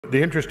The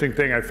interesting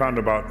thing I found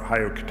about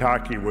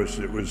Hyakutake was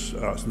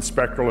the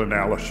spectral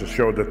analysis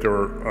showed that there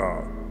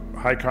were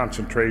high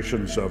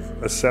concentrations of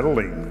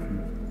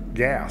acetylene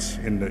gas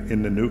in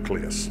the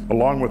nucleus,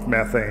 along with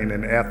methane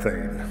and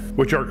ethane,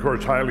 which are of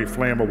course highly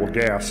flammable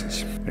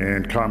gases.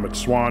 And Comet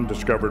Swan,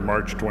 discovered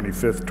March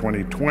 25th,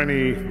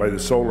 2020 by the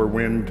Solar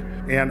Wind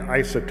and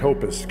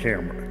Isotopus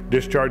camera,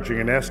 discharging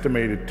an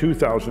estimated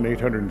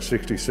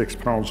 2,866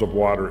 pounds of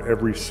water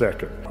every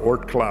second.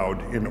 Oort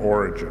cloud in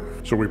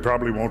origin. So we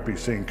probably won't be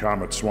seeing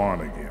Comet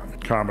Swan again.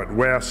 Comet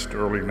West,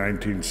 early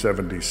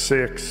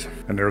 1976,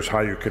 and there's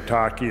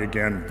Hyakutake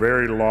again,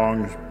 very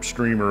long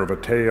streamer of a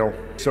tail.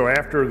 So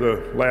after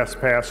the last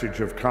passage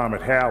of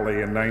Comet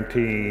Halley in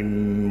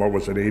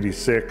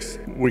 86,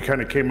 we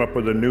kind of came up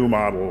with a new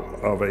model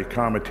of a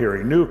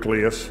cometary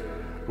nucleus,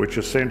 which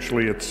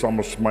essentially it's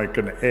almost like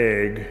an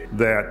egg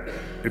that,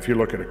 if you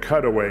look at a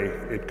cutaway,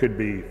 it could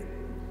be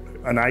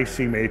an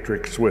icy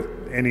matrix with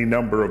any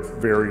number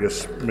of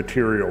various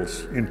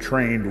materials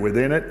entrained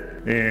within it.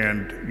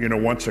 And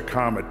once a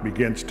comet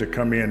begins to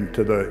come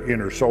into the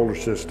inner solar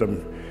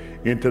system,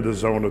 into the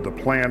zone of the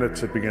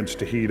planets, it begins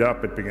to heat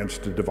up, it begins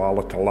to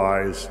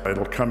devolatilize.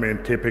 It'll come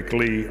in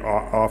typically,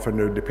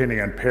 often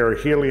depending on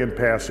perihelion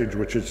passage,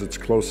 which is its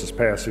closest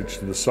passage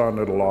to the sun,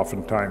 it'll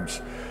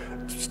oftentimes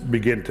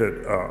begin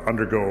to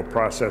undergo a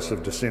process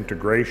of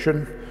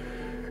disintegration.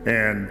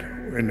 And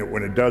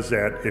when it does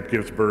that, it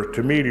gives birth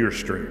to meteor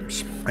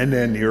streams. And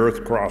then the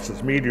Earth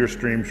crosses meteor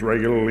streams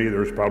regularly.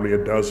 There's probably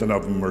a dozen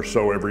of them or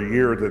so every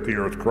year that the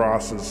Earth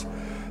crosses.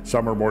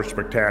 Some are more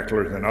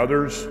spectacular than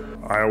others.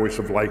 I always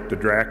have liked the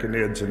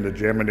Draconids and the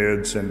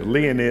Geminids and the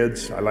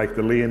Leonids. I like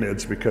the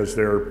Leonids because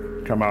they're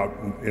come out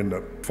in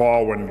the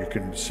fall when you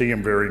can see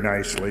them very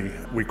nicely.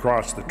 We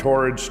cross the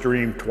Torrid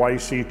stream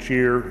twice each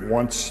year,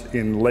 once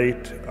in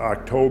late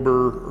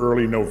October,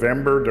 early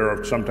November. They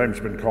have sometimes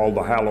been called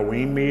the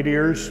Halloween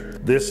meteors.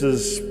 This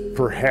is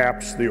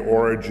perhaps the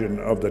origin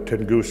of the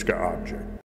Tunguska object.